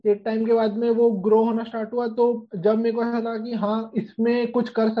एक टाइम के बाद में वो ग्रो होना स्टार्ट हुआ, तो जब मेरे को ऐसा लगा कि हाँ इसमें कुछ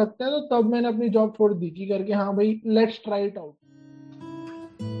कर सकते हैं, तो तब मैंने अपनी जॉब छोड़ दी कि करके हाँ भाई let's try it out.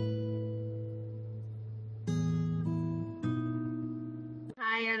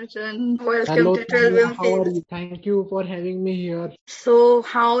 Hi Arjun, welcome hello to Tania, 12 how are Films. You? Thank you for having me here. So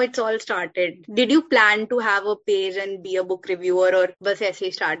how it's all started? Did you plan to have a page and be a book reviewer or बस ऐसे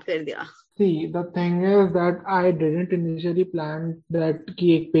ही start कर दिया? See, the thing is that I didn't initially plan that कि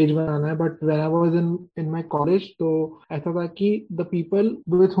एक page बनाना है, but when I was in my college, तो ऐसा था कि the people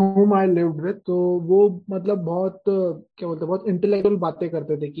with whom I lived with, तो वो मतलब बहुत क्या बोलते हैं, बहुत इंटेलेक्चुअल बातें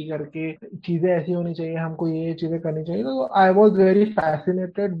करते थे कि करके चीजें ऐसी होनी चाहिए, हमको ये चीजें करनी चाहिए। तो I was very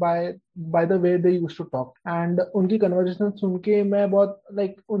fascinated by the way they use to talk, and उनकी कन्वर्सेशन सुन के मैं बहुत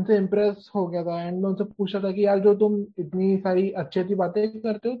उनसे इम्प्रेस हो गया था। एंड मैं उनसे पूछा था कि यार जो तुम इतनी सारी अच्छी अच्छी बातें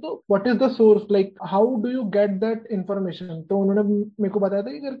करते हो, तो what is the source, how do you get that information? तो उन्होंने मेरे को बताया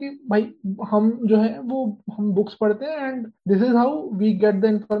था कि करके भाई हम जो है वो हम बुक्स पढ़ते हैं, and this is how we get the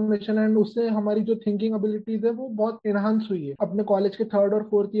information, and उससे हमारी जो थिंकिंग एबिलिटीज है वो बहुत इनहांस हुई है। अपने कॉलेज के थर्ड और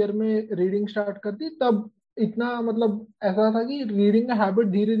फोर्थ ईयर में रीडिंग स्टार्ट कर दी, तब इतना ऐसा था कि रीडिंग का हैबिट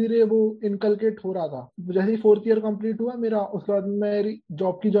धीरे धीरे वो इनकलकेट हो रहा था। जैसे ही फोर्थ ईयर कंप्लीट हुआ मेरा, उसके बाद मेरी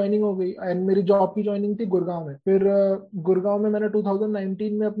जॉब की ज्वाइनिंग हो गई, एंड मेरी जॉब की ज्वाइनिंग थी गुड़गांव में। फिर गुड़गांव में मैंने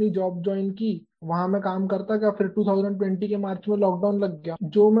 2019 में अपनी जॉब ज्वाइन की। वहां मैं काम करता गया, फिर 2020 के मार्च में लॉकडाउन लग गया।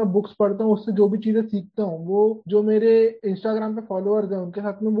 जो मैं बुक्स पढ़ता हूँ उससे जो भी चीजें सीखता हूँ, वो जो मेरे इंस्टाग्राम पे फॉलोअर्स हैं उनके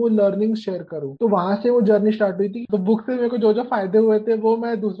साथ में वो लर्निंग शेयर करूँ, तो वहां से वो जर्नी स्टार्ट हुई थी। तो बुक से मेरे को जो जो फायदे हुए थे वो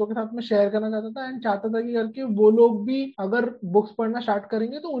मैं दूसरों के साथ में शेयर करना चाहता था, एंड चाहता था कि करके वो लोग भी अगर बुक्स पढ़ना स्टार्ट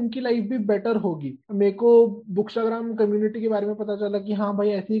करेंगे तो उनकी लाइफ भी बेटर होगी। मेरे को बुकस्टाग्राम कम्युनिटी के बारे में पता चला कि हाँ भाई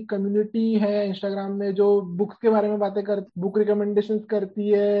ऐसी कम्युनिटी है इंस्टाग्राम में जो बुक्स के बारे में बातें कर, बुक रिकमेंडेशन करती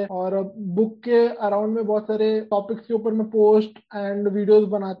है, और बुक के अराउंड में बहुत सारे टॉपिक्स के ऊपर में पोस्ट एंड वीडियोस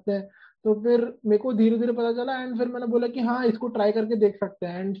बनाते हैं। तो फिर मेरे को धीरे धीरे पता चला, एंड फिर मैंने बोला कि हाँ इसको ट्राई करके देख सकते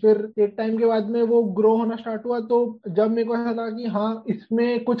हैं। एंड फिर एक टाइम के बाद में वो ग्रो होना स्टार्ट हुआ, तो जब मेरे को ऐसा लगा कि हाँ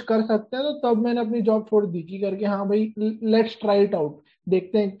इसमें कुछ कर सकते हैं, तो तब मैंने अपनी जॉब छोड़ दी कि करके हाँ भाई लेट्स ट्राई इट आउट,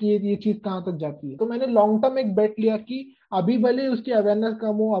 देखते हैं कि ये चीज कहाँ तक जाती है। तो मैंने लॉन्ग टर्म एक बेट लिया कि अभी भले ही उसकी अवेयरनेस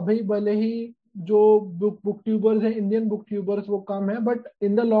कम हो, अभी भले ही जो बुक ट्यूबर्स हैं, इंडियन बुक ट्यूबर्स वो कम है, but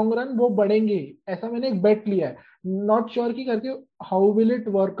in the long run वो बढ़ेंगे ही। ऐसा मैंने एक बेट लिया है। नॉट श्योर कि करके हाउ विल इट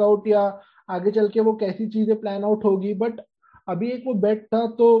वर्कआउट, या आगे चल के वो कैसी चीजें प्लान आउट होगी, बट अभी एक वो बेट था,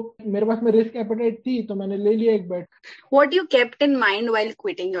 तो मेरे पास में रिस्क एपेटाइट थी, तो मैंने ले लिया एक बेट। What you kept in mind while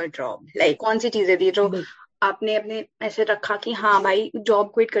quitting your job? Like कौन सी चीजें थी जो देख, आपने अपने ऐसे रखा कि हाँ भाई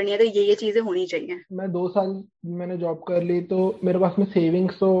जॉब क्विट करनी है तो ये चीजें होनी चाहिए? मैं 2 साल मैंने जॉब कर ली, तो मेरे पास में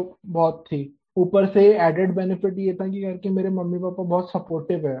सेविंग्स तो बहुत थी। ऊपर से एडेड बेनिफिट ये था कि करके मेरे मम्मी पापा बहुत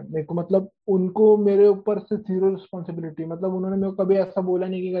सपोर्टिव है मेरे को, उनको मेरे ऊपर से जीरो रिस्पॉन्सिबिलिटी। उन्होंने मेरे को कभी ऐसा बोला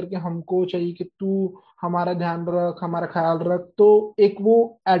नहीं कि करके हमको चाहिए कि तू हमारा ध्यान रख, हमारा ख्याल रख। तो एक वो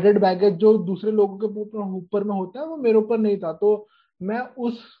एडेड बैगेज जो दूसरे लोगों के ऊपर ऊपर में होता है, वो मेरे ऊपर नहीं था। तो मैं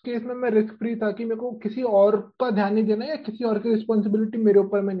उस केस में मैं रिस्क फ्री था कि मेरे को किसी और का ध्यान नहीं देना, या किसी और की रिस्पॉन्सिबिलिटी मेरे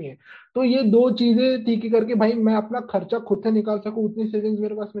ऊपर में नहीं है। तो ये दो चीजें थी कि करके भाई मैं अपना खर्चा खुद से निकाल सकूं, उतनी सेविंग्स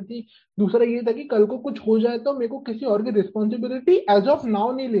मेरे पास में थी। दूसरा ये था कि कल को कुछ हो जाए तो मेरे को किसी और की रिस्पॉन्सिबिलिटी एज ऑफ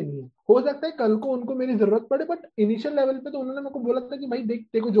नाउ नहीं लेनी है। हो सकता है कल को उनको मेरी जरूरत पड़े, बट इनिशियल लेवल पे तो उन्होंने मेरे को बोला था कि भाई देख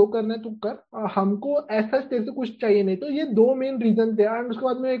तेरे को जो करना है तू कर, हमको ऐसा तेरे से कुछ चाहिए नहीं। तो ये दो मेन रीजन थे। एंड उसके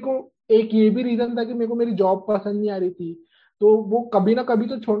बाद मेरे को एक ये भी रीजन था कि मेरे को मेरी जॉब पसंद नहीं आ रही थी, तो वो कभी ना कभी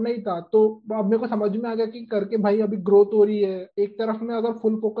तो छोड़ना ही था। तो अब मेरे को समझ में आ गया कि करके भाई अभी ग्रोथ हो रही है, एक तरफ में अगर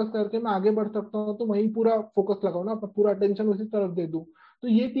फुल फोकस करके मैं आगे बढ़ सकता हूँ, तो वहीं पूरा फोकस लगाऊं ना, अपना पूरा अटेंशन उसी तरफ दे दूं। तो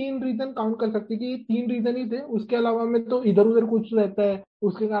ये 3 रीजन काउंट कर सकते हैं कि ये 3 रीजन ही थे। उसके अलावा में तो इधर उधर कुछ रहता है,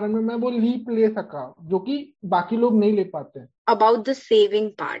 उसके कारण में मैं वो लीप ले सका जो कि बाकी लोग नहीं ले पाते। About the saving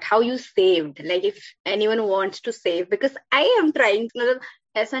part, how you saved, like if anyone wants to save, because I am trying, मतलब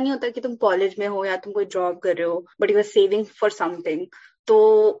ऐसा नहीं होता कि तुम कॉलेज में हो या तुम कोई जॉब कर रहे हो but you are saving for something,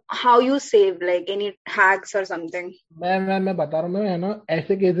 तो how you save, like any hacks और समथिंग? मैं बता रहा हूँ, मैं है ना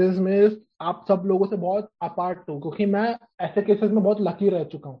ऐसे केसेस में आप सब लोगों से बहुत अपार्ट हूँ, क्योंकि मैं ऐसे केसेस में बहुत लकी रह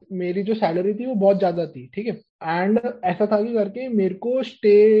चुका हूँ। मेरी जो सैलरी थी वो बहुत ज्यादा थी, ठीक है। एंड ऐसा था कि करके मेरे को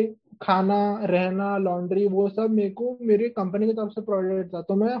स्टे, खाना, रहना, लॉन्ड्री, वो सब मेरे को मेरे कंपनी की तरफ से प्रोवाइडेड था।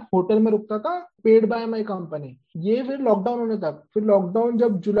 तो मैं होटल में रुकता था पेड बाय माई कंपनी। ये फिर लॉकडाउन होने तक, फिर लॉकडाउन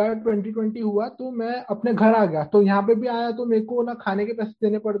जब जुलाई 2020 हुआ तो मैं अपने घर आ गया, तो यहाँ पे भी आया तो मेरे को ना खाने के पैसे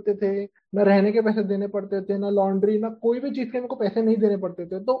देने पड़ते थे, ना रहने के पैसे देने पड़ते थे, ना लॉन्ड्री, ना कोई भी चीज के मेरे को पैसे नहीं देने पड़ते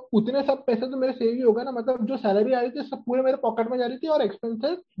थे। तो उतने सब पैसे तो मेरे सेव ही हो गए ना, मतलब जो सैलरी आ रही थी सब पूरे मेरे पॉकेट में जा रही थी, और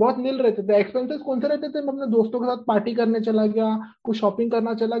एक्सपेंसेस बहुत नील रहते थे। एक्सपेंसेस कौन से रहते थे, मैं अपने दोस्तों के साथ पार्टी करने चला गया, कुछ शॉपिंग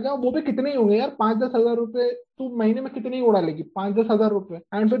करना चला गया, वो भी कितने ही होंगे यार, 5-10 हज़ार रुपए तू महीने में कितने ही उड़ा लेगी, 5-10 हज़ार रुपए।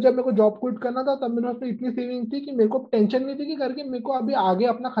 एंड फिर जब मेरे को जॉब क्विट करना था तब मेरे पास में इतनी सेविंग थी कि मेरे को टेंशन नहीं थी कि करके मेरे को अभी आगे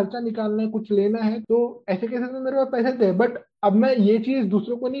अपना खर्चा निकालना है, कुछ लेना है। तो ऐसे केसेस में मेरे पास पैसे थे। बट अब मैं ये चीज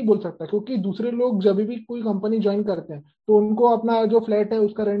दूसरों को नहीं बोल सकता, क्योंकि दूसरे लोग जब भी कोई कंपनी ज्वाइन करते हैं तो उनको अपना जो फ्लैट है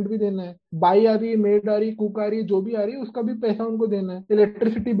उसका रेंट भी देना है, बाई आ रही है, मेड आ रही है, कुक आ रही है, जो भी आ रही है उसका भी पैसा उनको देना है,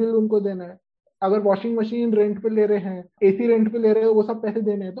 इलेक्ट्रिसिटी बिल उनको देना है, अगर वॉशिंग मशीन रेंट पे ले रहे हैं, एसी रेंट पे ले रहे हैं, वो सब पैसे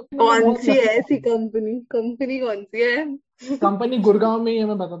देने हैं। तो मैं कौन बहुत सी है लकी ऐसी हूँ। कंपनी? कंपनी कौन सी है? कंपनी गुड़गांव में ही है,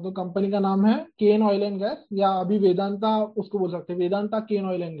 मैं बता दूं, कंपनी का नाम है केन ऑयल एंड गैस, या अभी वेदांता उसको बोल सकते हैं, Vedanta Cairn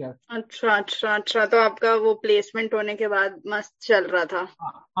oil and gas. अच्छा अच्छा अच्छा, तो आपका वो प्लेसमेंट होने के बाद मस्त चल रहा था।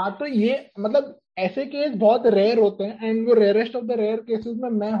 हाँ हाँ, तो ये मतलब ऐसे केस बहुत रेयर होते हैं, एंड वो rarest of the rare cases में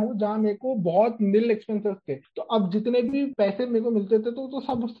मैं हूँ जहाँ मेरे को बहुत नील एक्सपेंसेस थे। तो अब जितने भी पैसे मेरे को मिलते थे तो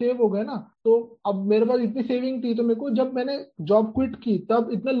सब सेव हो गए ना। तो अब मेरे पास इतनी सेविंग थी, तो मेरे को जब मैंने जॉब क्विट की तब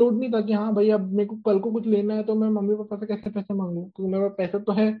इतना लोड नहीं था कि हाँ भाई अब मेरे को कल को कुछ लेना है तो मैं मम्मी पापा से कैसे पैसे मांगू, क्योंकि मेरे पास पैसे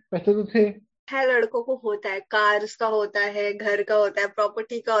तो है, पैसे तो थे। है, लड़कों को होता है, कार्स का होता है, घर का होता है,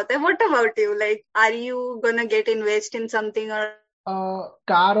 प्रॉपर्टी का होता है। What about you? Like are you gonna get invest in something और?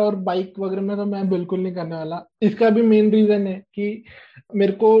 कार और बाइक वगैरह में तो मैं बिल्कुल नहीं करने वाला। इसका भी मेन रीजन है कि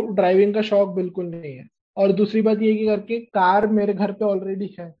मेरे को ड्राइविंग का शौक बिल्कुल नहीं है। और दूसरी बात ये कि करके कार मेरे घर पे ऑलरेडी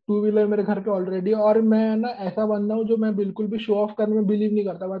है, टू व्हीलर मेरे घर पे ऑलरेडी है, और मैं ना ऐसा बंदा हूँ जो मैं बिल्कुल भी शो ऑफ करने में बिलीव नहीं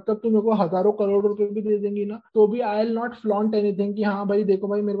करता। मतलब तू मेरे को हजारों करोड़ रुपए भी दे देंगी ना तो भी I will not flaunt anything कि हाँ भाई देखो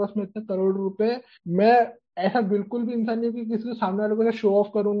भाई मेरे पास में इतने करोड़ रुपए है। मैं ऐसा बिल्कुल भी इंसान नहीं हूँ कि किसी को सामने वालों को शो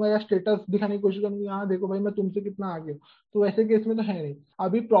ऑफ करूंगा या स्टेटस दिखाने की कोशिश करूंगा, हाँ देखो भाई मैं तुमसे कितना आगे हूँ। तो ऐसे केस में तो है नहीं।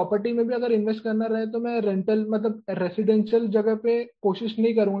 अभी प्रॉपर्टी में भी अगर इन्वेस्ट करना रहे तो मैं रेंटल मतलब रेसिडेंशियल जगह पे कोशिश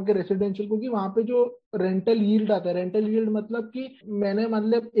नहीं करूंगा कि रेसिडेंशियल, क्योंकि वहां पे जो रेंटल यील्ड आता है, रेंटल यील्ड मतलब कि मैंने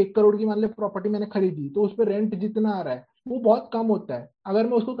मतलब 1 करोड़ की मान ली प्रॉपर्टी मैंने खरीदी तो उस पर रेंट जितना आ रहा है वो बहुत कम होता है। अगर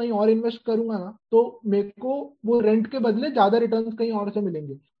मैं उसको कहीं और इन्वेस्ट करूंगा ना तो मेरे को वो रेंट के बदले ज्यादा रिटर्न्स कहीं और से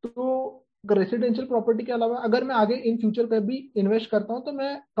मिलेंगे। तो रेसिडेंशियल प्रॉपर्टी के अलावा अगर मैं आगे इन फ्यूचर पे भी इन्वेस्ट करता हूँ तो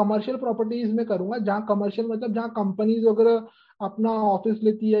मैं कमर्शियल प्रॉपर्टीज में करूंगा, जहाँ कमर्शियल मतलब जहाँ कंपनीज वगैरह अपना ऑफिस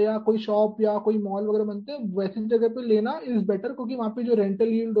लेती है या कोई शॉप या कोई मॉल वगैरह बनते हैं, वैसी जगह पे लेना इज बेटर, क्योंकि वहाँ पे जो रेंटल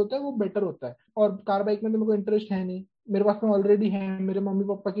यील्ड होता है वो बेटर होता है। और कार बाइक में तो मेरे को इंटरेस्ट है नहीं, मेरे पास में ऑलरेडी है, मेरे मम्मी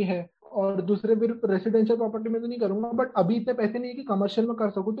पापा की है। और दूसरे फिर रेसिडेंशियल प्रॉपर्टी में तो नहीं करूंगा, बट अभी इतने पैसे नहीं है कि कमर्शियल में कर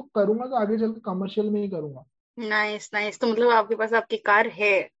सकूँ, तो करूंगा तो आगे चल के कमर्शियल में ही करूंगा। नाइस नाइस, तो मतलब आपके पास आपकी कार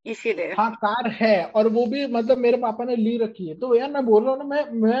है इसीलिए। हाँ कार है, और वो भी मतलब मेरे पापा ने ली रखी है। तो यार मैं बोल रहा हूँ ना,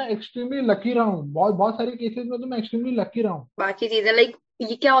 मैं एक्सट्रीमली लकी रहा हूँ, बहुत बहुत सारे केसेस में तो मैं एक्सट्रीमली लकी रहा हूँ। बाकी चीजें लाइक,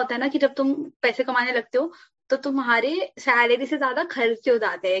 ये क्या होता है ना कि जब तुम पैसे कमाने लगते हो तो तुम्हारे सैलरी से ज्यादा खर्चे हो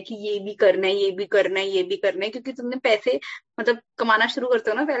जाते हैं कि ये भी करना है, ये भी करना है, ये भी करना है, क्योंकि तुमने पैसे मतलब कमाना शुरू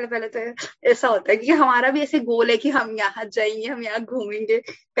करते हो ना पहले पहले, तो ऐसा होता है कि हमारा भी ऐसे गोल है कि हम यहाँ जाएंगे, हम यहाँ घूमेंगे।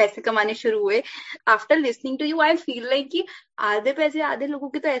 पैसे कमाने शुरू हुए। After listening to you I feel like कि आधे पैसे आधे लोगों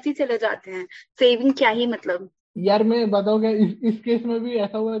के तो ऐसे ही चले जाते हैं। सेविंग क्या ही मतलब। यार मैं बताऊँ क्या, इस केस में भी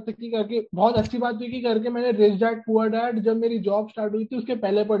ऐसा हुआ था कि करके बहुत अच्छी बात हुई कि करके मैंने रिच डैड पुअर डैड जब मेरी जॉब स्टार्ट हुई थी उसके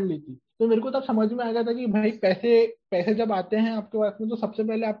पहले पढ़ ली थी। तो मेरे को तब समझ में आ गया था कि भाई पैसे पैसे जब आते हैं आपके पास में तो सबसे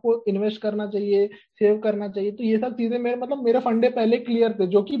पहले आपको इन्वेस्ट करना चाहिए, सेव करना चाहिए। तो ये सब चीजें मेरे मतलब मेरे फंडे पहले क्लियर थे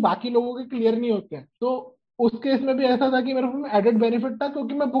जो कि बाकी लोगों के क्लियर नहीं होते हैं। तो उस केस में भी ऐसा था कि मेरे को एडेड बेनिफिट था,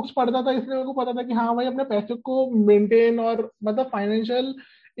 क्योंकि मैं बुक्स पढ़ता था, इसलिए मेरे को पता था कि हाँ भाई अपने पैसे को मेंटेन और मतलब फाइनेंशियल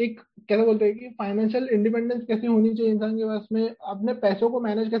एक कैसे बोलते हैं कि फाइनेंशियल इंडिपेंडेंस कैसे होनी चाहिए इंसान के पास में, अपने पैसों को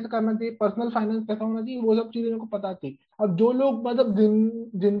मैनेज कैसे करना चाहिए, पर्सनल फाइनेंस कैसा होना चाहिए, वो सब चीजें मेरे को पता थी। अब जो लोग मतलब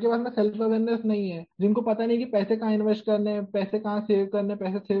जिनके पास में सेल्फ अवेयरनेस नहीं है, जिनको पता नहीं कि पैसे कहाँ इन्वेस्ट करने हैं, पैसे कहाँ सेव करने हैं,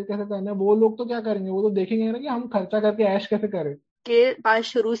 पैसे सेव कैसे करने हैं, वो लोग तो क्या करेंगे, वो तो देखेंगे ना कि हम खर्चा करके ऐश कैसे करें। के पास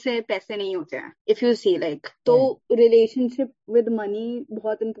शुरू से पैसे नहीं होते हैं, इफ यू सी लाइक, तो हम्म। रिलेशनशिप विद मनी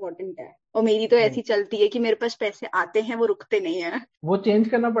बहुत इंपॉर्टेंट है। और मेरी तो हम्म। ऐसी चलती है कि मेरे पास पैसे आते हैं, वो रुकते नहीं है। वो चेंज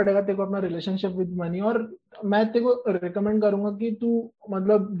करना पड़ेगा तेरे को अपना रिलेशनशिप विद मनी। और मैं तेरे को रिकमेंड करूंगा कि तू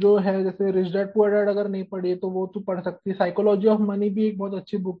मतलब जो है जैसे रिच डैड पुअर डैड अगर नहीं पढ़ी है तो वो तू पढ़ सकती है। साइकोलॉजी ऑफ मनी भी एक बहुत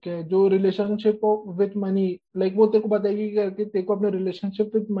अच्छी बुक है जो रिलेशनशिप विद मनी, लाइक वो तेरे को बताएगी कि तेरे को अपने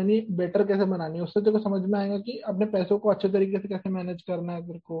रिलेशनशिप विद मनी बेटर कैसे बनानी है। उससे तेरे को समझ में आएगा कि अपने पैसों को अच्छे तरीके से कैसे मैनेज करना है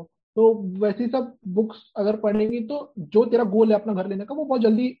तेरे को। तो वैसी सब बुक्स अगर पढ़ेंगी तो जो तेरा गोल है अपना घर लेने का वो बहुत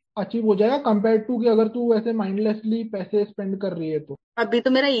जल्दी अचीव हो जाएगा, कंपेयर टू कि अगर तू वैसे माइंडलेसली पैसे स्पेंड कर रही है तो। अभी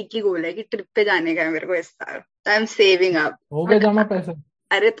तो मेरा एक ही गोल है कि ट्रिप पे जाने का है मेरे को इस साल। I am saving up. हो गया बट जमा पैसे?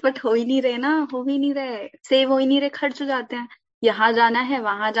 अरे तो बट हो ही नहीं रहे ना, हो ही नहीं रहे, सेव हो ही नहीं रहे, खर्च हो जाते हैं। यहाँ जाना है,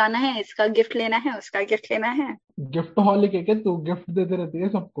 वहां जाना है, इसका गिफ्ट लेना है, उसका गिफ्ट लेना है। गिफ्ट हॉलिक है क्या तू? गिफ्ट देते रहती है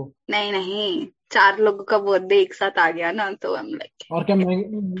सबको? नहीं नहीं, 4 लोगों का बर्थडे एक साथ आ गया ना तो हम लाइक। और क्या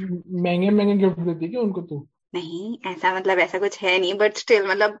महंगे महंगे महंगे गिफ्ट देती है क्या उनको तू? नहीं ऐसा मतलब ऐसा कुछ है नहीं, बट स्टिल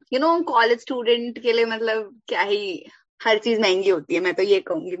मतलब कॉलेज स्टूडेंट के लिए मतलब क्या ही, हर चीज महंगी होती है, मैं तो ये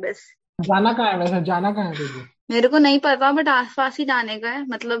कहूंगी बस। जाना कहाँ है वैसे, जाना कहाँ है तुझे? मेरे को नहीं पता बट आसपास ही जाने का है,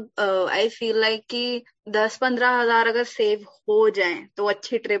 मतलब आई फील लाइक कि 10-15 हजार अगर सेव हो जाए तो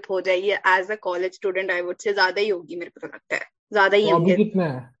अच्छी ट्रिप हो जाएगी। As a college student I would say ज्यादा ही होगी, मेरे को तो लगता है ज्यादा ही तो अभी होंगे। कितने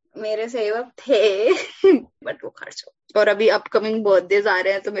हैं? मेरे सेव अब थे बट वो खर्च हो, और अभी अपकमिंग बर्थडेज आ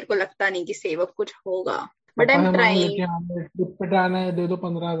रहे हैं तो मेरे को लगता नहीं कि सेव अप कुछ होगा। बट आई पापा एम से मांग ले ट्राइंग। कि हाँ ट्रिप पे जाना है, दे दो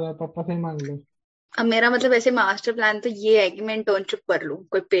 15,000, पापा से ही मांग ले। अब मेरा मतलब ऐसे मास्टर प्लान तो ये है कि मैं इंटर्नशिप कर लूं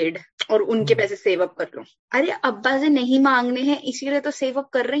कोई पेड, और उनके हम्म। पैसे सेव अप कर लूं। अरे अब्बा से नहीं मांगने हैं इसीलिए तो सेव अप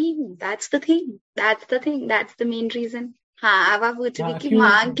कर रही हूँ, that's the thing, that's the main reason. हाँ अब आप पूछोगे हाँ कि क्यों?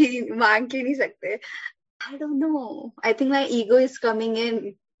 मांग क्यों नहीं सकते। I don't know, I think my ego is coming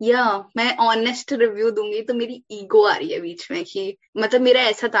in. या मैं ऑनेस्ट रिव्यू दूंगी तो मेरी ईगो आ रही है बीच में कि मतलब मेरा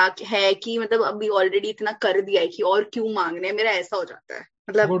ऐसा था है कि मतलब अभी ऑलरेडी इतना कर दिया है कि और क्यों मांगने हैं, मेरा ऐसा हो जाता है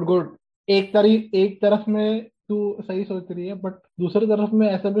मतलब। Good good. एक तरफ में तू सही सोच रही है, बट दूसरी तरफ में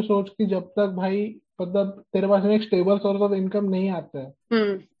ऐसा भी सोच कि जब तक भाई मतलब तेरे पास में एक स्टेबल सोर्स ऑफ इनकम नहीं आता है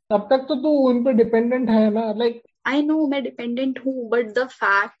हम्म। तब तक तो तू उन पे डिपेंडेंट है ना, लाइक। आई नो मैं डिपेंडेंट हूँ, बट द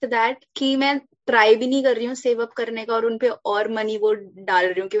फैक्ट दैट कि मैं ट्राई भी नहीं कर रही हूँ सेव अप करने का और उनपे और मनी वो डाल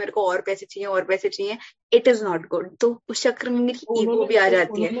रही हूँ कि मेरे को और पैसे चाहिए और पैसे चाहिए, इट इज नॉट गुड। तो उस चक्कर में मेरी ईगो उन्होंने भी आ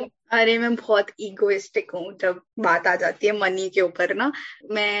जाती है। उन्होंने अरे मैं बहुत ईगोइस्टिक हूँ जब बात आ जाती है मनी के ऊपर ना।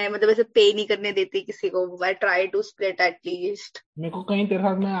 मैं मतलब ऐसे पे नहीं करने देती किसी को, I try to split at least. मेरे को कहीं तेरे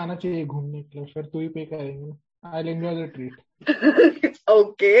साथ में आना चाहिए घूमने के लिए, फिर तू ही पे करेंगे। I enjoy the treat.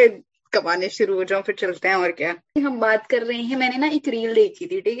 Okay, कमाने शुरू हो जाओ फिर चलते हैं और क्या। हम बात कर रहे हैं, मैंने ना एक रील देखी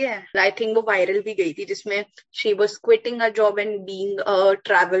थी, ठीक है, आई थिंक वो वायरल भी गई थी, जिसमें she was quitting a job and being a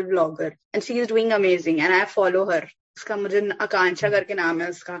travel blogger and she is doing amazing and I follow her. उसका मुझे आकांक्षा करके नाम है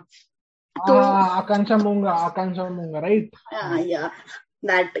उसका। हाँ तो हाँ हाँ, आकांक्षा मूंगा राइट। हाँ। या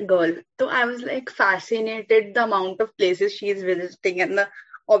दैट गर्ल, तो I was like fascinated the amount of places she is visiting and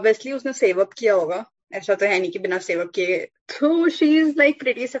obviously उसने सेव अप किया होगा, ऐसा तो है नहीं कि बिना सेव अप किए। तो she is like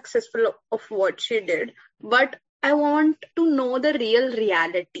pretty successful of what she did, but I want to know the real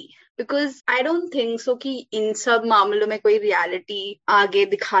reality, because I don't think so कि इन सब मामलों में कोई रियलिटी आगे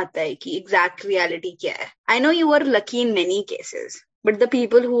दिखाता है कि एग्जैक्ट रियलिटी क्या है। I know you are lucky in many cases, but the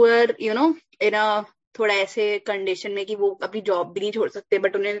people who are in अ थोड़ा ऐसे कंडीशन में कि वो अपनी जॉब भी नहीं छोड़ सकते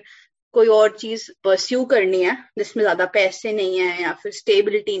बट उन्हें कोई और चीज परस्यू करनी है जिसमें ज्यादा पैसे नहीं है या फिर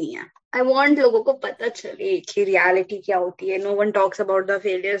स्टेबिलिटी नहीं है। आई वांट लोगों को पता चले कि रियलिटी क्या होती है। No one talks about the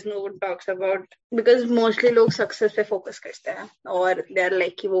failures, no one talks about, because mostly लोग सक्सेस पे फोकस करते हैं और दे आर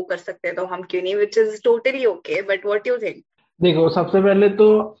लाइक कि वो कर सकते हैं तो हम क्यों नहीं, which is totally okay, but what you think. देखो सबसे पहले तो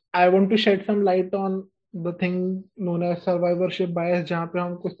I want to shed some light on the thing known as survivorship bias, जहाँ पे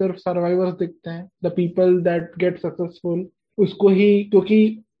हमको सिर्फ सर्वाइवर्स दिखते हैं, the people that get successful उसको ही।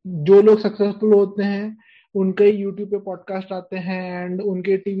 क्योंकि जो लोग सक्सेसफुल होते हैं उनके यूट्यूब पे पॉडकास्ट आते हैं एंड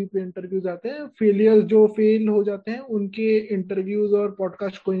उनके टीवी पे इंटरव्यूज आते हैं, फेलियर्स जो फेल हो जाते हैं उनके इंटरव्यूज और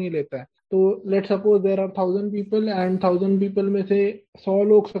पॉडकास्ट कोई नहीं लेता है। तो let suppose there are 1,000 people and 1,000 people में से 100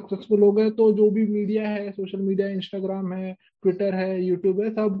 लोग सक्सेसफुल हो गए, तो जो भी मीडिया है, सोशल मीडिया, इंस्टाग्राम है, ट्विटर है, यूट्यूब है,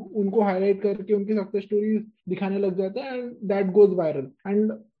 सब उनको हाईलाइट करके उनकी सक्सेस स्टोरीज दिखाने लग जाते हैं and that goes viral.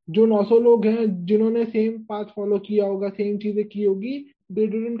 And जो 900 लोग हैं जिन्होंने सेम पाथ फॉलो किया होगा, सेम चीजें की होगी, they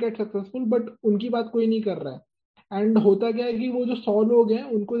didn't get successful, but उनकी बात कोई नहीं कर रहा है। एंड होता क्या है कि वो जो 100 लोग हैं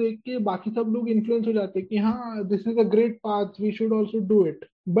उनको देख के बाकी सब लोग इन्फ्लुएंस हो जाते हैं कि हाँ this is a great path, we should also do it.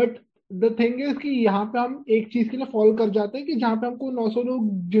 But the thing is कि यहाँ पे हम एक चीज के लिए फॉलो कर जाते हैं कि जहाँ पे हमको 900 लोग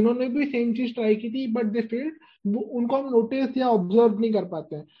जिन्होंने भी सेम चीज ट्राई की थी बट दे फेल्ड, वो उनको हम नोटिस या ऑब्जर्व नहीं कर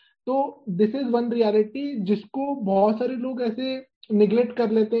पाते हैं। तो दिस इज वन रियलिटी जिसको बहुत सारे लोग ऐसे निग्लेक्ट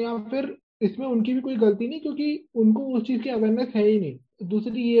कर लेते हैं, या फिर इसमें उनकी भी कोई गलती नहीं क्योंकि उनको उस चीज की अवेयरनेस है ही नहीं।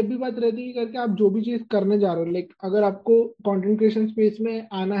 दूसरी ये भी बात रहती है कि करके आप जो भी चीज करने जा रहे हो, लाइक अगर आपको कंटेंट क्रिएशन स्पेस में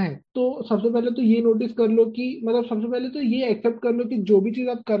आना है तो सबसे पहले तो ये नोटिस कर लो कि मतलब सबसे पहले तो ये एक्सेप्ट कर लो कि जो भी चीज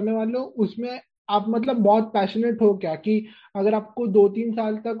आप करने वाले हो उसमें आप मतलब बहुत पैशनेट हो क्या, कि अगर आपको 2-3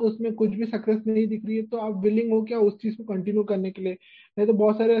 साल तक उसमें कुछ भी सक्सेस नहीं दिख रही है तो आप विलिंग हो क्या उस चीज को कंटिन्यू करने के लिए। नहीं तो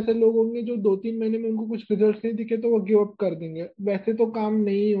बहुत सारे ऐसे लोग होंगे जो 2-3 महीने में उनको कुछ रिजल्ट नहीं दिखे तो वो गिव अप कर देंगे, वैसे तो काम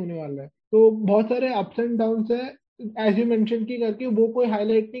नहीं होने वाला है। तो बहुत सारे अप्स एंड डाउन्स है, एज यू मेंशन की करके वो कोई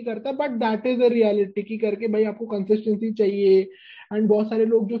हाईलाइट नहीं करता, but that is a reality की करके भाई आपको कंसिस्टेंसी चाहिए। एंड बहुत सारे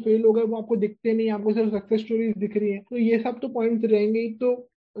लोग जो फेल हो गए वो आपको दिखते नहीं, आपको सिर्फ सक्सेस स्टोरीज दिख रही है, तो ये सब तो पॉइंट्स रहेंगे ही। तो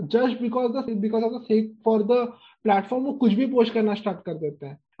just because of the sake for the platform वो कुछ भी पोस्ट करना स्टार्ट कर देते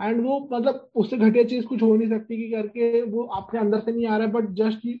हैं। एंड वो मतलब उससे घटिया चीज कुछ हो नहीं सकती कि करके वो आपके अंदर से नहीं आ रहा है, but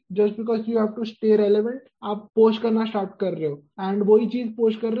just just because you have to stay relevant आप पोस्ट करना स्टार्ट कर रहे हो, एंड वही चीज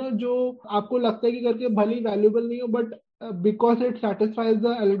पोस्ट कर रहे हो जो आपको लगता है कि करके भले वैल्यूबल नहीं हो, but because it satisfies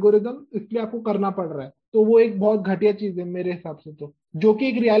the algorithm इसलिए आपको करना पड़ रहा है। तो वो एक बहुत घटिया चीज है मेरे हिसाब से, तो जो कि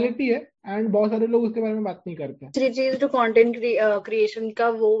एक रियलिटी है एंड बहुत सारे लोग उसके बारे में बात नहीं करते हैं। दूसरी चीज जो कंटेंट क्रिएशन का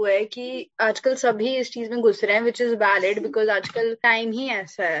वो है कि आजकल सभी इस चीज में घुस रहे हैं, विच इज वैलिड बिकॉज आजकल टाइम ही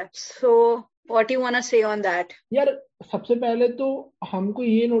ऐसा है। So what you want say on that? यार सबसे पहले तो हमको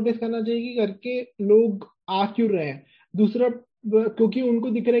ये नोटिस करना चाहिए कि करके लोग आ क्यों रहे हैं। दूसरा क्योंकि उनको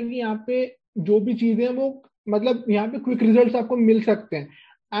दिख रहा है कि यहाँ पे जो भी चीजें हैं वो मतलब यहाँ पे क्विक रिजल्ट्स आपको मिल सकते हैं।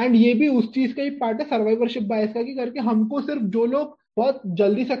 एंड ये भी उस चीज का ही पार्ट है सर्वाइवरशिप बायस का, कि करके हमको सिर्फ जो लोग बहुत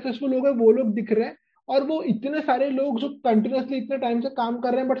जल्दी सक्सेसफुल हो गए वो लोग दिख रहे हैं, और वो इतने सारे लोग जो कंटिन्यूअसली इतने टाइम से काम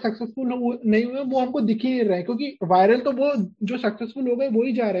कर रहे हैं बट सक्सेसफुल नहीं हुए वो हमको दिख ही नहीं रहे हैं, क्योंकि वायरल तो वो जो सक्सेसफुल हो गए वो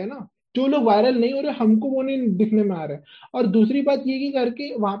ही जा रहे हैं ना। जो लोग वायरल नहीं हो रहे हमको वो नहीं दिखने में आ रहा है। और दूसरी बात ये कि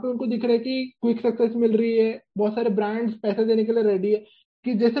करके वहां पे उनको दिख रहा है कि क्विक सक्सेस मिल रही है, बहुत सारे ब्रांड्स पैसे देने के लिए रेडी है,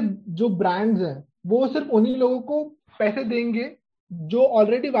 कि जैसे जो ब्रांड्स हैं वो सिर्फ उन्हीं लोगों को पैसे देंगे जो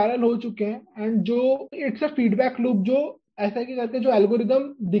ऑलरेडी वायरल हो चुके हैं, एंड जो इट्स अ फीडबैक लूप, जो ऐसा कि करके जो एल्गोरिदम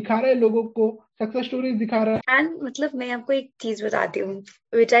दिखा रहा है लोगों को सक्सेस स्टोरीज दिखा रहा है। एंड मतलब मैं आपको एक चीज बताती हूँ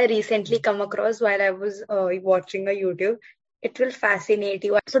which I recently come across while I was watching a YouTube. It will fascinate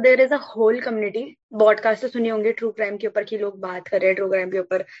you. So there is a whole community. Podcast तो सुने होंगे ट्रू क्राइम के ऊपर, की लोग बात कर रहे हैं ट्रू क्राइम के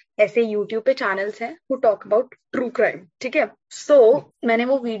ऊपर। ऐसे यूट्यूब पे चैनल्स हैं who talk about true crime, ठीक है। सो मैंने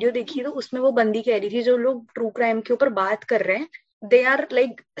वो वीडियो देखी तो उसमें वो बंदी कह रही थी जो लोग ट्रू क्राइम के ऊपर बात कर रहे हैं, दे आर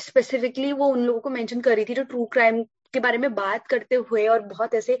लाइक स्पेसिफिकली वो उन लोगों को मेंशन कर रही थी जो ट्रू क्राइम के बारे में बात करते हुए और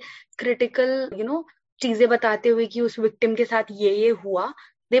बहुत ऐसे क्रिटिकल चीजें बताते हुए कि उस विक्टिम के साथ ये हुआ।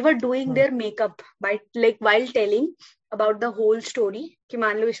 दे वर डूइंग हाँ their makeup by like while telling about the whole story कि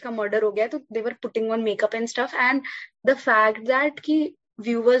मान लो इसका मर्डर हो गया, तो they were putting on makeup and stuff, and the fact that कि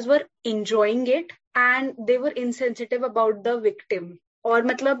viewers were enjoying it and they were insensitive about the victim. और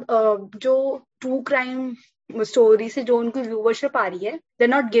मतलब जो ट्रू क्राइम स्टोरी से जो उनको व्यूवरशिप आ रही है, they are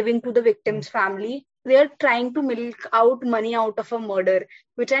not giving to the victim's family, they are trying to milk out money out of a murder,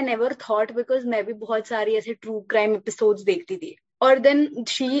 which I never thought because मैं भी बहुत सारी ऐसे true crime episodes देखती थी। और then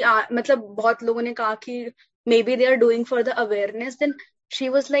she मतलब बहुत लोगों ने कहा कि maybe they are doing for the awareness, then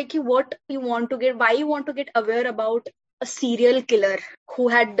she was like कि what you want to get, why you want to get aware about a serial killer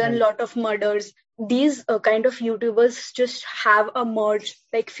who had done right. lot of murders? These kind of YouTubers just have a merch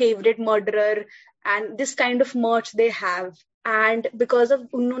like favorite murderer, and this kind of merch they have। And because of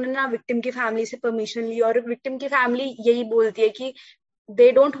उन्होंने ना victim की family से permission ली, और victim की family यही बोलती है कि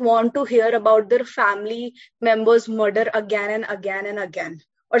they don't want to hear about their family members murder again and again and again.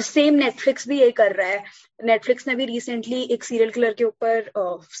 और सेम नेटफ्लिक्स भी ये कर रहा है। नेटफ्लिक्स ने भी रिसेंटली एक सीरियल किलर के ऊपर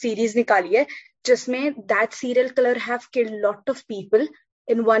सीरीज निकाली है जिसमें that serial killer have killed lot of people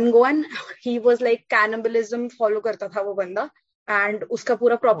in one go, and he was like cannibalism follow करता था वो बंदा। एंड उसका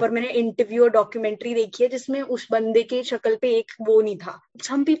पूरा प्रॉपर मैंने इंटरव्यू और डॉक्यूमेंट्री देखी है जिसमें उस बंदे की शक्ल पे एक वो नहीं था।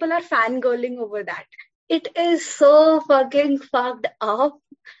 Some people are fan girling over that. It is so fucking fucked up.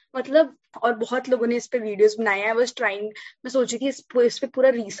 मतलब और बहुत लोगों ने इस पे वीडियोस बनाए हैं। आई वाज ट्राइंग, मैं सोची थी इस पे पूरा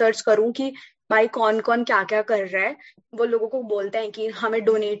रिसर्च करूं कि भाई कौन कौन क्या क्या कर रहा है। वो लोगों को बोलते हैं कि हमें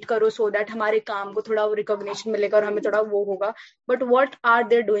डोनेट करो सो दैट हमारे काम को थोड़ा रिकॉग्निशन मिलेगा और हमें थोड़ा वो होगा। But what are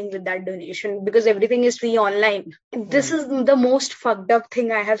they doing with that donation, because everything is free online. This right. is the most fucked up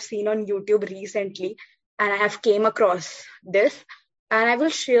thing I have seen on YouTube recently, and I have came across this, and I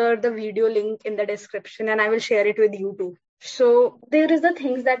will share the video link in the description, and I will share it with you too. So there is the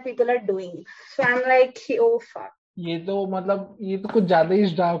things that people are doing. So I'm like, oh fuck. ये तो मतलब ये तो कुछ ज्यादा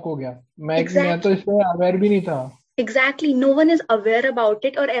ही dark हो गया। मैं तो Exactly. इससे अवेयर भी नहीं था। Exactly no one is aware about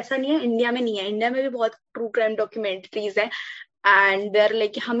it. और ऐसा नहीं है इंडिया में नहीं है, इंडिया में भी बहुत ट्रू क्राइम डॉक्यूमेंट्रीज है एंड देर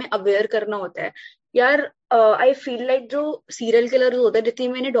लाइक हमें अवेयर करना होता है। यार आई फील लाइक जो सीरियल किलर होते हैं, जितनी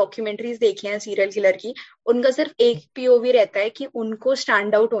मैंने डॉक्यूमेंट्रीज देखी हैं सीरियल किलर की, उनका सिर्फ एक पीओवी रहता है कि उनको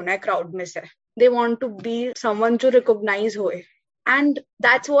स्टैंड आउट होना है क्राउड में से। They want to be someone जो रिकॉग्नाइज होए, and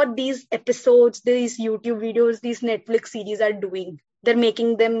that's what these episodes, these YouTube videos, these Netflix series are doing. They are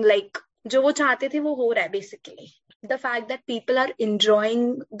making them like जो वो चाहते थे वो हो रहा है basically. the fact that people are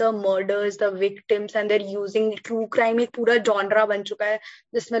enjoying the murders, the victims, and they're using true crime, एक पूरा genre बन चुका है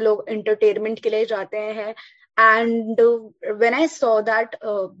जिसमें लोग entertainment के लिए जाते हैं. And when I saw that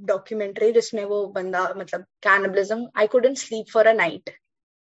documentary जिसमें वो बंदा मतलब cannibalism, I couldn't sleep for a night.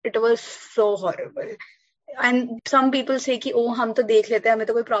 It was so horrible. And some people say कि ओ हम तो देख लेते हैं, हमें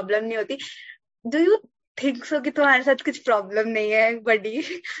तो कोई प्रॉब्लम नहीं होती. Do you think so कि तुम्हारे साथ कुछ प्रॉब्लम नहीं है बड़ी?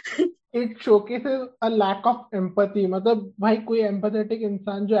 It showcases a lack of empathy. मतलब भाई कोई एम्पैथेटिक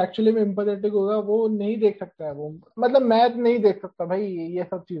इंसान जो एक्चुअली में एम्पैथेटिक होगा वो नहीं देख सकता है वो. मतलब मैं नहीं देख सकता भाई ये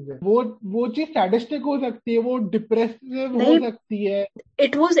सब चीजें. वो चीज सैडिस्टिक हो सकती है, वो डिप्रेसिव हो नहीं, सकती है.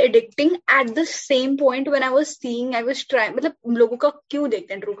 it was addicting at the same point when I was seeing, I was trying, मतलब लोगों का क्यों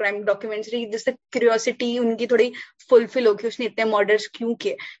देखते हैं ट्रू क्राइम डॉक्यूमेंट्री, जिससे क्यूरियोसिटी उनकी थोड़ी फुलफिल हो कि उसने इतने मर्डर्स क्यों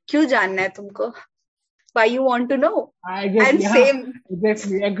किए, क्यों जानना है तुमको, why you want to know. I get. And हाँ,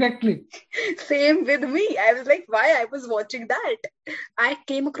 exactly. same with me. I was like, why I was watching that. I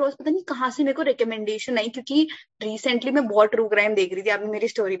came across, पता नहीं कहाँ से मेरे को रिकमेंडेशन आई, क्योंकि रिसेंटली मैं बहुत ट्रू क्राइम देख रही थी. आपने मेरी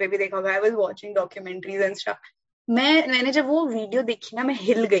स्टोरी पे भी देखा होगा, I was watching documentaries and stuff. मैंने जब वो वीडियो देखी ना, मैं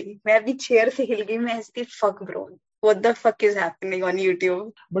हिल गई, मैं अपनी चेयर से हिल गई. मैं ऐसी fuck bro, what the fuck is happening on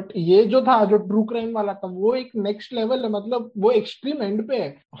YouTube. But ये जो था, जो ट्रू क्राइम वाला था, वो एक नेक्स्ट लेवल है. मतलब वो एक्सट्रीम एंड पे है.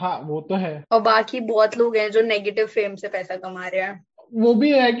 हाँ वो तो है. और बाकी बहुत लोग हैं जो नेगेटिव फेम से पैसा कमा रहे हैं. वो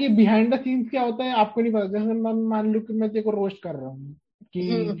भी है कि बिहाइंड द सीन्स क्या होता है आपको नहीं पता. जैसे मैं मान लू कि मैं तेरे को रोस्ट कर रहा हूँ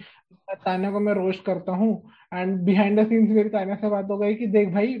कि तान्या को मैं रोस्ट करता हूँ, एंड बिहाइंड द सीन्स मेरी तान्या से बात हो गई कि देख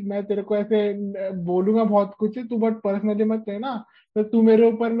भाई मैं तेरे को ऐसे बोलूंगा बहुत कुछ है, तू बट पर्सनली मत लेना. तो तू मेरे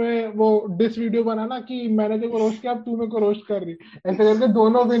ऊपर में वो डिस वीडियो बनाना कि मैंने तेरे को रोस्ट किया, अब तू मेरे को रोस्ट कर रही. ऐसे करके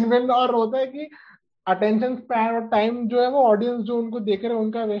दोनों विन विन. और होता है कि अटेंशन स्पैन और टाइम जो है वो ऑडियंस जो उनको देख रहे हैं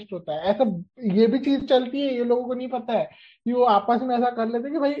उनका वेस्ट होता है. ऐसा ये भी चीज चलती है, ये लोगों को नहीं पता है कि वो आपस में ऐसा कर लेते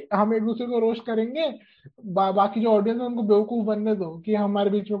हैं कि भाई हम एक दूसरे को रोस्ट करेंगे, बाकी जो ऑडियंस है उनको बेवकूफ बनने दो कि हमारे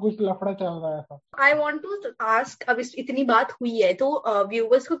बीच में कुछ लफड़ा चल रहा है. ऐसा आई वॉन्ट टू आस्क, अब इतनी बात हुई है तो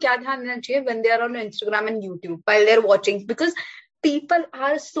व्यूवर्स को क्या ध्यान देना चाहिए when they are on Instagram and YouTube while they're watching, because people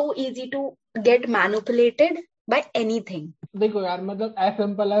are so easy to get manipulated by anything. देखो यार, मतलब एज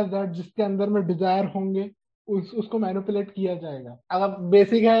सिंपल एज दैट. जिसके अंदर में डिजायर होंगे उसको मैनिपुलेट किया जाएगा. अगर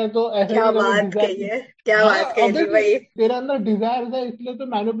बेसिक है तो ऐसा ही क्या कि अगर बात कही डिजायर. है, क्या हाँ बात कही ऑब्वियसली. भाई. तेरे अंदर डिजायर है इसलिए तो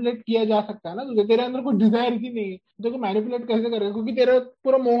मैनिपुलेट किया जा सकता है ना तुझे. तेरे अंदर कोई डिजायर ही नहीं है, देखो मैनिपुलेट कैसे करेगा, क्योंकि तेरा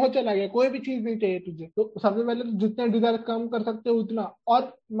पूरा मोह चला गया, कोई भी चीज नहीं चाहिए तुझे. तो सबसे पहले तो जितने डिजायर कम कर सकते हो उतना.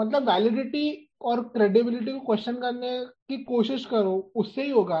 और मतलब वैलिडिटी और क्रेडिबिलिटी को क्वेश्चन करने की कोशिश करो, उससे ही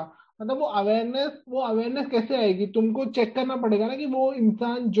होगा. मतलब वो अवेयरनेस कैसे आएगी, तुमको चेक करना पड़ेगा ना कि वो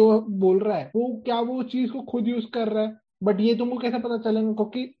इंसान जो बोल रहा है वो क्या वो चीज को खुद यूज कर रहा है. बट ये तुमको कैसे पता चलेगा,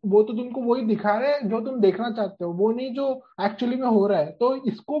 क्योंकि वो तो तुमको वही दिखा रहे हैं जो तुम देखना चाहते हो, वो नहीं जो एक्चुअली में हो रहा है. तो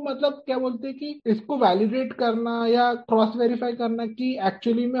इसको मतलब क्या बोलते हैं कि इसको वैलिडेट करना या क्रॉस वेरीफाई करना कि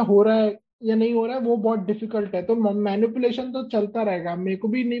एक्चुअली में हो रहा है या नहीं हो रहा है, वो बहुत डिफिकल्ट है. तो मैनिपुलेशन तो चलता रहेगा. मेरे को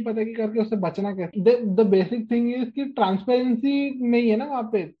भी नहीं पता कि करके उससे बचना कैसे. द बेसिक थिंग इज कि ट्रांसपेरेंसी नहीं है ना वहाँ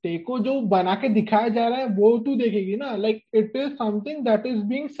पे. तेको जो बना के दिखाया जा रहा है वो तू देखेगी ना. Like it is something that is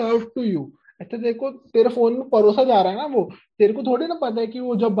being serve to you. अच्छा देखो, तेरे फोन में परोसा जा रहा है ना वो. तेरे को थोड़ी ना पता है कि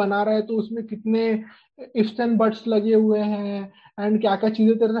वो जब बना रहा है तो उसमें कितने इफ्स एंड बट्स लगे हुए हैं, एंड क्या क्या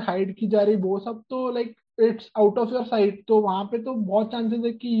चीजें तेरे से हाइड की जा रही, वो सब तो like it's out of your site. तो वहां पे तो बहुत चांसेस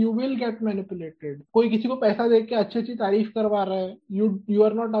है कि यू विल गेट मैनिपुलेटेड. कोई किसी को पैसा दे के अच्छी अच्छी तारीफ करवा रहा है, you you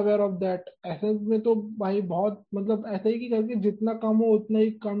are not aware of that. ऐसे में तो भाई बहुत मतलब ऐसा ही कि करके जितना कम हो उतना ही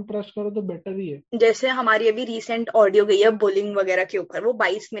कम ट्रस्ट करो तो बेटर ही है. जैसे हमारी अभी रिसेंट ऑडियो गई है बुलिंग वगैरह के ऊपर, वो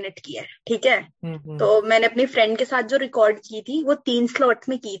 22 मिनट की है, ठीक है. तो मैंने अपनी फ्रेंड के साथ जो रिकॉर्ड की थी वो 3 स्लॉट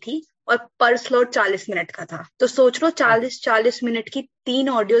में की थी, और पर स्लॉट 40 मिनट का था. तो सोच लो 40 मिनट की 3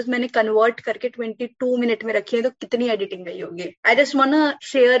 ऑडियोज मैंने कन्वर्ट करके 22 मिनट में रखी है, तो कितनी एडिटिंग गई होगी. आई जस्ट वांट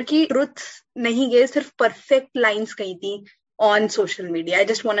शेयर की ट्रुथ नहीं गए, सिर्फ परफेक्ट लाइंस गई थी on social media. I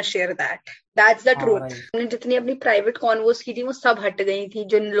just want share that's the truth. मैंने जितनी अपनी प्राइवेट कॉन्वर्स की थी वो सब हट गई थी.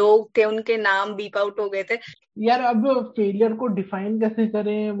 जो लोग थे उनके नाम बीप आउट हो गए थे. यार अब फेलियर को डिफाइन कैसे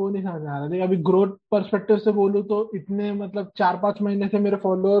करें वो नहीं समझ आ रहा. देख अभी ग्रोथ पर्सपेक्टिव से बोलूँ तो इतने मतलब 4-5 महीने से मेरे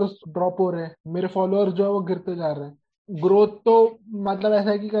फॉलोअर्स ड्रॉप हो रहे हैं. मेरे फॉलोअर्स जो है वो गिरते जा रहे हैं. ग्रोथ तो मतलब ऐसा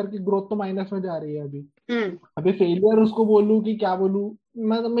है कि करके ग्रोथ तो माइनस में जा रही है अभी. अभी फेलियर उसको बोलूँ कि क्या बोलूँ,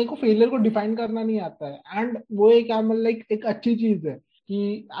 मतलब मेरे को फेलियर को डिफाइन करना नहीं आता है. एंड वो एक मतलब एक अच्छी चीज है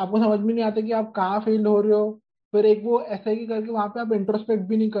कि आपको समझ में नहीं आता कि आप कहाँ फेल हो रहे हो. फिर एक वो ऐसा ही करके वहां पे आप इंट्रोस्पेक्ट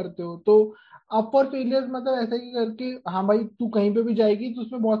भी नहीं करते हो. तो अप और फेलियर्स मतलब ऐसा ही करके, हाँ भाई तू कहीं पे भी जाएगी तो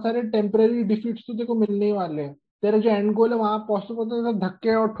उसमें बहुत सारे टेम्पररी डिफीट्स तो तेरे को मिलने ही वाले हैं. तेरा जो एंड गोल है वहां पहुंचते पहुंचते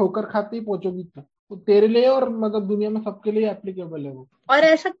धक्के और ठोकर खाते ही पहुंचोगी तू. वो तेरे लिए और मतलब दुनिया में सबके लिए एप्लीकेबल है वो। और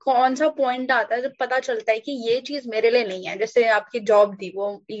ऐसा कौन सा पॉइंट आता है जब पता चलता है कि ये चीज मेरे लिए नहीं है? जैसे आपकी जॉब थी वो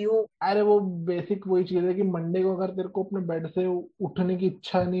यू। अरे वो बेसिक वही चीज है कि मंडे को अगर तेरे को अपने बेड से उठने की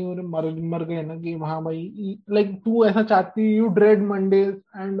इच्छा नहीं हो रही, मर मर गए ना कि हाँ भाई, लाइक तू ऐसा चाहती, यू ड्रेड मंडेज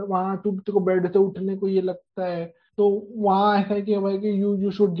एंड वहां तू तेरे को बेड से उठने को ये लगता है, तो वहां ऐसा है कि भाई कि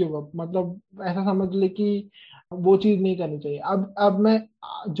यू शुड गिव अप, मतलब ऐसा समझ ले कि वो चीज नहीं करनी चाहिए। अब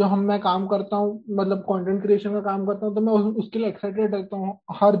मैं काम करता हूँ, मतलब कंटेंट क्रिएशन का काम करता हूँ, तो मैं उसके लिए एक्साइटेड रहता हूँ।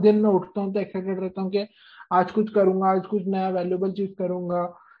 हर दिन मैं उठता हूँ तो एक्साइटेड रहता हूँ कि आज कुछ करूंगा, आज कुछ नया वैल्यूएबल चीज करूंगा,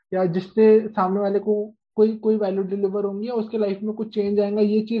 या जिससे सामने वाले को कोई कोई वैल्यू डिलीवर होंगी या उसके लाइफ में कुछ चेंज आएगा।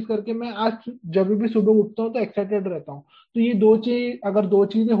 ये चीज करके मैं आज जब भी सुबह उठता हूँ तो एक्साइटेड रहता हूँ। तो ये दो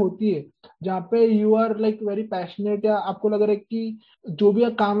चीजें होती है जहाँ पे you are like very passionate, या आपको लग रहा है कि जो भी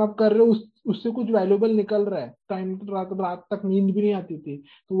आप काम आप कर रहे हो उससे कुछ वैल्यूएबल निकल रहा है। टाइम रात रात तक नींद भी नहीं आती थी,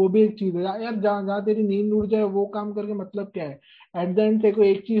 तो वो भी एक चीज है यार। जहाँ जहाँ तेरी नींद उड़ जाए वो काम करके मतलब क्या है? एट द एंड तेरे को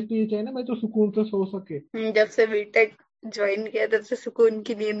एक चीज तो ये चाहिए ना, मैं तो सुकून से सो सके। जब से बीटेक ज्वाइन किया तब से सुकून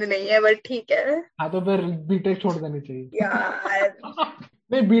की नींद नहीं है, बट ठीक है। हाँ तो फिर बीटेक छोड़ देनी चाहिए। यार।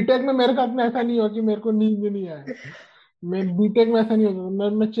 नहीं, बीटेक में मेरे साथ में ऐसा नहीं हुआ कि मेरे को नींद नहीं आया। मैं बीटेक में ऐसा नहीं होता,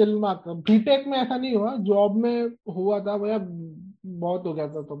 मैं चिल मारता। बीटेक में ऐसा नहीं हुआ, जॉब में हुआ था भैया, बहुत हो गया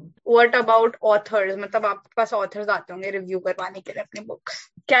था तब। What about authors? मतलब आपके पास ऑथर्स आते होंगे रिव्यू करवाने के लिए अपनी बुक्स,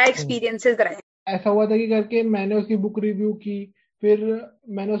 क्या हम्म। एक्सपीरियंसेस रहे? ऐसा हुआ था कि करके मैंने उसकी बुक रिव्यू की, फिर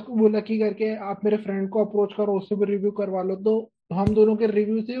मैंने उसको बोला कि करके आप मेरे फ्रेंड को अप्रोच करो, उससे भी रिव्यू करवा लो। तो हम दोनों के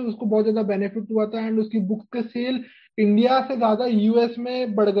रिव्यू से उसको बहुत ज्यादा बेनिफिट हुआ था, एंड उसकी बुक के सेल इंडिया से ज्यादा यूएस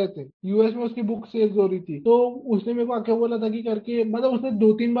में बढ़ गए थे। यूएस में उसकी बुक सेल्स हो रही थी। तो उसने मेरे को आके बोला था कि करके, मतलब उसने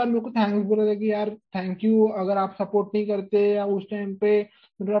 2-3 बार मेरे को थैंक्स बोला था कि यार थैंक यू, अगर आप सपोर्ट नहीं करते या उस टाइम पे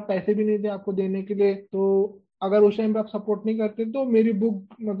मेरे पास पैसे भी नहीं थे आपको देने के लिए, तो अगर उस टाइम पे आप सपोर्ट नहीं करते तो मेरी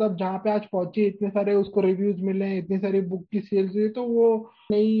बुक मतलब जहाँ पे आज पहुंची, इतने सारे उसको रिव्यूज मिले हैं, इतनी सारी बुक की सेल्स हुई, तो वो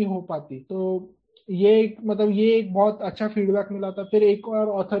नहीं हो पाती। तो ये एक बहुत अच्छा फीडबैक मिला था। फिर एक और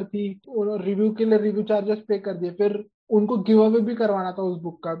ऑथर थी, रिव्यू के लिए रिव्यू चार्जेस पे कर दिए, फिर उनको गिव अवे भी करवाना था उस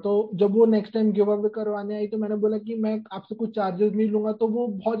बुक का। तो जब वो नेक्स्ट टाइम गिव अवे करवाने आई तो मैंने बोला कि मैं आपसे कुछ चार्जेस नहीं लूंगा, तो वो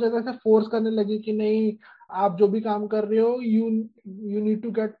बहुत ज्यादा से फोर्स करने लगी कि नहीं, आप जो भी काम कर रहे हो you need to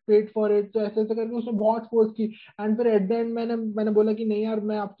get paid for it. तो ऐसे ऐसे करके उसने बहुत फोर्स की। एंड फिर एट द एंड मैंने बोला कि नहीं यार,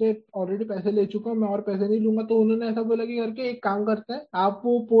 मैं आपसे ऑलरेडी पैसे ले चुका हूँ, मैं और पैसे नहीं लूंगा। तो उन्होंने ऐसा बोला कि करके एक काम करते हैं, आप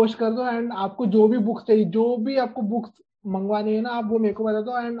वो पोस्ट कर दो, एंड आपको जो भी बुक्स चाहिए, जो भी आपको बुक्स मंगवानी है ना, आप वो मेरे को बता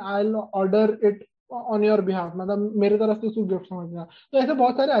दो, and I will order it on your behalf, मतलब मेरे तरफ से उसको गिफ्ट समझना। तो ऐसे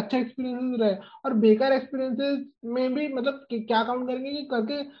बहुत सारे अच्छे एक्सपीरियंसेस रहे। और बेकार एक्सपीरियंसेस में भी मतलब क्या काउंट करेंगे कि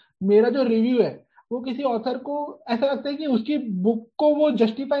करके मेरा जो रिव्यू है वो किसी ऑथर को ऐसा लगता है कि उसकी बुक को वो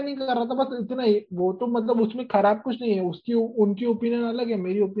जस्टिफाई नहीं कर रहा था, बस इतना ही। वो तो मतलब उसमें खराब कुछ नहीं है, उसकी उनकी ओपिनियन अलग है,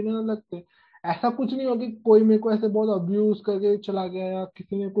 मेरी ओपिनियन अलग थे। ऐसा कुछ नहीं हुआ कि कोई मेरे को ऐसे बहुत अब्यूज करके चला गया या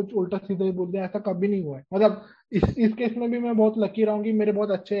किसी ने कुछ उल्टा सीधा ही बोल दिया, ऐसा कभी नहीं हुआ है। मतलब इस केस में भी मैं बहुत लकी रहा हूँ कि मेरे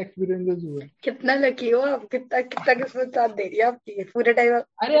बहुत अच्छे एक्सपीरियंसेस हुए। कितना लकी हो आप, कितना कितना किस्मत साथ दे रही है आपकी पूरे टाइम।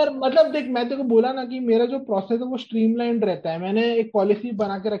 अरे यार मतलब देख, मैं तेरे को बोला ना कि मेरा जो प्रोसेस है वो स्ट्रीमलाइंड रहता है। मैंने एक पॉलिसी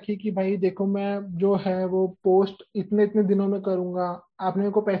बना के रखी कि भाई देखो, मैं जो है वो पोस्ट इतने इतने दिनों में करूंगा। आपने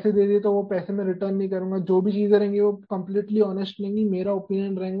मेरे को पैसे दे दिए तो वो पैसे मैं रिटर्न नहीं करूंगा। जो भी चीजें रहेंगी वो कंप्लीटली ऑनेस्ट रहेंगी, मेरा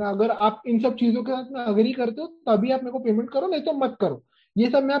ओपिनियन रहेगा। अगर आप इन सब चीजों के साथ में अग्री करते हो तभी आप मेरे को पेमेंट करो, नहीं तो मत करो। ये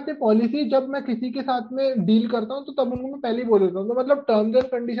सब मैं अपनी पॉलिसी, जब मैं किसी के साथ में डील करता हूँ तो तब उनको मैं पहले ही बोल देता हूँ। तो मतलब टर्म्स एंड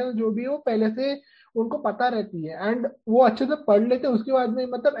कंडीशन जो भी है वो पहले से उनको पता रहती है, एंड वो अच्छे से पढ़ लेते हैं। उसके बाद में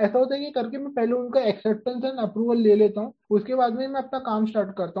मतलब ऐसा होता है कि करके मैं पहले उनका एक्सेप्टेंस एंड अप्रूवल ले लेता हूँ, उसके बाद में मैं अपना काम स्टार्ट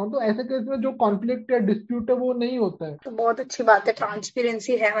करता हूँ। तो ऐसे केस में जो कॉन्फ्लिक्ट या डिस्प्यूट है वो नहीं होता है। तो बहुत अच्छी बात है,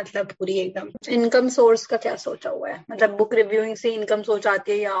 ट्रांसपेरेंसी है मतलब पूरी एकदम। इनकम सोर्स का क्या सोचा हुआ है? मतलब बुक रिव्यूइंग से इनकम सोर्स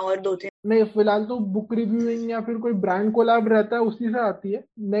आती है या और दो तीन? नहीं, फिलहाल तो बुक रिव्यूइंग या फिर कोई ब्रांड कोलैब रहता है उसी से आती है।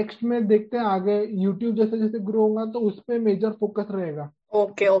 नेक्स्ट में देखते हैं आगे, यूट्यूब जैसे जैसे ग्रो होगा तो उस पर मेजर फोकस रहेगा।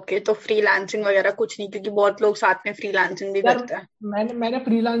 ओके ओके, तो फ्रीलांसिंग वगैरह कुछ नहीं? क्योंकि बहुत लोग साथ में फ्रीलांसिंग भी यार करते हैं। मैंने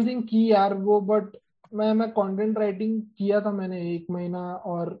फ्रीलांसिंग की यार वो, बट मैं कंटेंट राइटिंग किया था मैंने 1 महीना,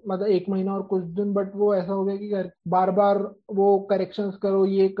 और मतलब 1 महीना और कुछ दिन। बट वो ऐसा हो गया कि बार बार वो करेक्शंस करो,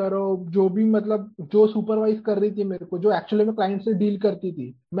 ये करो, जो भी मतलब जो सुपरवाइज कर रही थी मेरे को, जो एक्चुअली में क्लाइंट से डील करती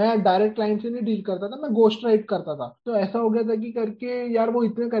थी, मैं डायरेक्ट क्लाइंट से नहीं डील करता था, मैं गोस्ट राइट करता था। तो ऐसा हो गया था कि करके यार वो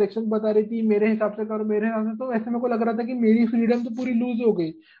इतने करेक्शन बता रही थी, मेरे हिसाब से करो, मेरे हिसाब से। तो ऐसे मेरे को लग रहा था कि मेरी फ्रीडम तो पूरी लूज हो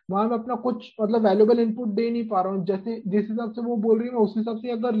गई। वहां मैं अपना कुछ मतलब वैल्यूबल इनपुट दे नहीं पा रहा हूँ, जैसे जिस हिसाब से वो बोल रही है मैं उस हिसाब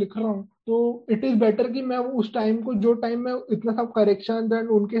से अगर लिख रहा हूँ, तो इट इज बेटर कि मैं उस टाइम को, जो टाइम में इतना सब करेक्शन एंड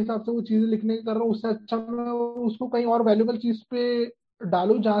उनके हिसाब से वो चीजें लिखने का कर रहा हूँ, उससे अच्छा मैं उसको कहीं और वैल्यूबल चीज पे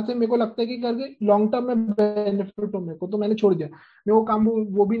डालूं जहां से मेरे को लगता है कि करके लॉन्ग टर्म में बेनिफिट हो मेरे को, तो मैंने छोड़ दिया। मेरे को काम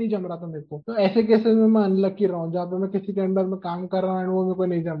वो भी नहीं जम रहा था मेरे को, तो ऐसे केसेस में मैं अनलकी रहा हूँ जहाँ पे मैं किसी के अंडर में काम कर रहा हूँ and वो मेरे को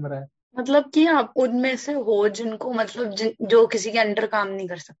नहीं जम रहा है। मतलब कि आप उनमें से हो जिनको मतलब जो किसी के अंडर काम नहीं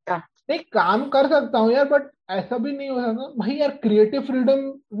कर सकता। नहीं, काम कर सकता हूँ यार, बट ऐसा भी नहीं हो सकता भाई यार, क्रिएटिव फ्रीडम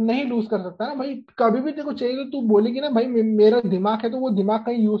नहीं लूज कर सकता ना भाई। कभी भी तेरे को चाहिए तो तू बोलेगी ना भाई मेरा दिमाग है, तो वो दिमाग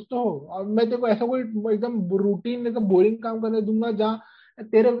कहीं यूज तो हो। और मैं तेरे को ऐसा कोई एकदम रूटीन एकदम बोरिंग काम करने दूंगा जहाँ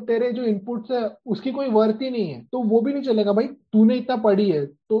तेरे तेरे जो इनपुट्स है उसकी कोई वर्थ ही नहीं है, तो वो भी नहीं चलेगा भाई। तूने इतना पढ़ी है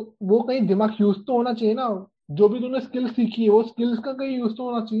तो वो कहीं दिमाग यूज तो होना चाहिए ना। जो भी तूने स्किल सीखी है वो स्किल्स का कहीं यूज तो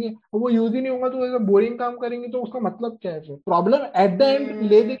होना चाहिए, और वो यूज ही नहीं होगा तो ऐसा बोरिंग काम करेंगे तो उसका मतलब क्या है? फिर प्रॉब्लम एट द एंड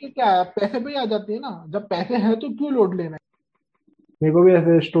ले दे हम्म। के क्या है, पैसे पे ही आ जाती है ना। जब पैसे हैं तो क्यों लोड लेना है? मेरे को भी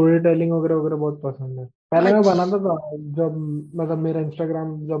ऐसे स्टोरी टेलिंग वगैरह वगैरह बहुत पसंद है। पहले मैं बनाता अच्छा। था, जब मतलब मेरा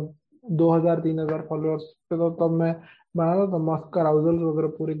इंस्टाग्राम जब 2000 3000 फॉलोअर्स पे तो तब मैं बनाता था मस्त कराउजल वगैरह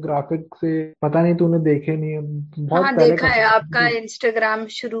पूरी ग्राफिक से। पता नहीं तूने देखे नहीं है, बहुत हाँ पहले देखा है, करता आपका था। इंस्टाग्राम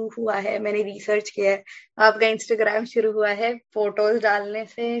शुरू हुआ है, मैंने रिसर्च किया है। आपका इंस्टाग्राम शुरू हुआ है फोटोज डालने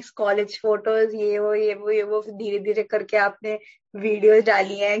से, कॉलेज फोटोज, ये वो धीरे धीरे करके आपने वीडियोज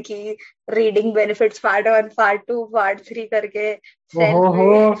डाली हैं कि reading benefits part 1 part 2 part 3 करके ओहो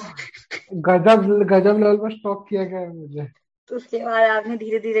सेल्फ। हो, गजब गजब लेवल पर स्टॉक किया गया है मुझे। तो उसके बाद आपने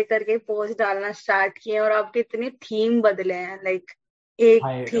धीरे धीरे करके पोस्ट डालना स्टार्ट किए और आपके इतने थीम बदले हैं, लाइक एक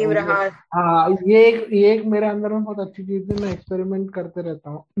हाय थीम रहा। हाँ, ये एक मेरे अंदर में बहुत अच्छी चीज है, मैं एक्सपेरिमेंट करते रहता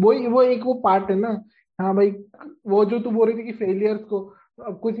हूँ। वो एक वो पार्ट है ना। हाँ भाई, वो जो तू बोल रही थी कि फेलियर्स को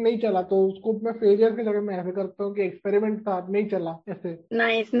अब कुछ नहीं चला तो उसको मैं फेलियर की जगह मैं ऐसे करता हूँ कि एक्सपेरिमेंट था, नहीं चला ऐसे।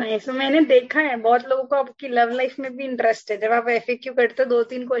 Nice nice. तो मैंने देखा है बहुत लोगों को आपकी लव लाइफ में भी इंटरेस्ट है, जब आप एफएक्यू करते हो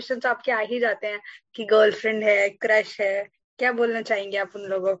 2-3 क्वेश्चंस आपके आ ही जाते हैं कि गर्लफ्रेंड है, क्रश है। क्या बोलना चाहेंगे आप उन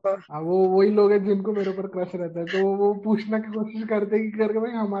लोगों को? हाँ, वो वही लोग हैं जिनको मेरे ऊपर क्रश रहता है, तो वो पूछने की कोशिश करते हैं कि करके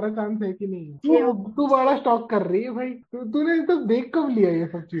भाई हमारा चांस है कि नहीं है। ये तू बड़ा स्टॉक कर रही है भाई, तूने तो देख कब लिया ये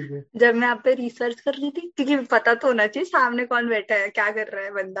सब चीजें? जब मैं आप पे रिसर्च कर रही थी, क्योंकि पता तो होना चाहिए सामने कौन बैठा है, क्या कर रहा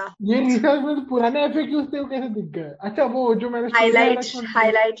है बंदा। ये रिसर्च में तो पुराने एफएक्यूज थे, वो कैसे दिख गए? अच्छा, वो जो मैंने स्टोरी हाइलाइट्स हाईलाइट में डाले।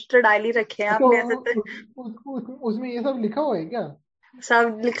 हाइलाइट्स तो डाल ही रखे हैं अच्छा, आपने ऐसे तो। उसमें ये सब लिखा हुआ है क्या?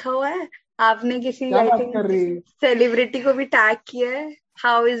 सब लिखा हुआ है। आपने किसी क्या आई बात थिंक कर रही किसी है? सेलिब्रिटी को भी टैग किया है।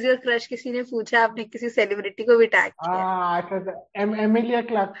 हाउ इज योर क्रश किसी ने पूछा, आपने किसी सेलिब्रिटी को भी टैग किया है। अच्छा अच्छा, एमिलिया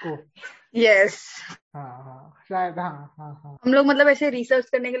क्लार्क को। यस। हाँ हाँ शायद, हाँ हाँ हाँ। हम लोग मतलब ऐसे रिसर्च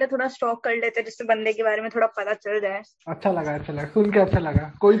करने के लिए थोड़ा स्टॉक कर लेते हैं जिससे बंदे के बारे में थोड़ा पता चल जाए। अच्छा लगा, अच्छा लगा, सुन के अच्छा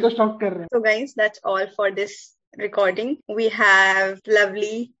लगा, कोई तो स्टॉक कर रहे हैं। So guys, that's all for this recording. We have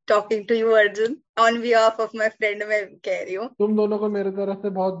lovely talking to you, Arjun. On behalf of my friend, मैं कह रही हूँ। तुम दोनों को मेरे तरफ से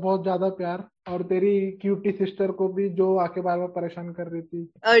बहुत बहुत ज्यादा प्यार, और तेरी क्यूटी सिस्टर को भी जो आके बार बार परेशान कर रही थी।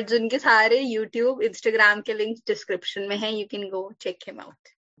 अर्जुन के सारे YouTube, Instagram के लिंक्स डिस्क्रिप्शन में हैं, you can go check him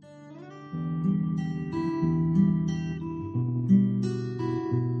out.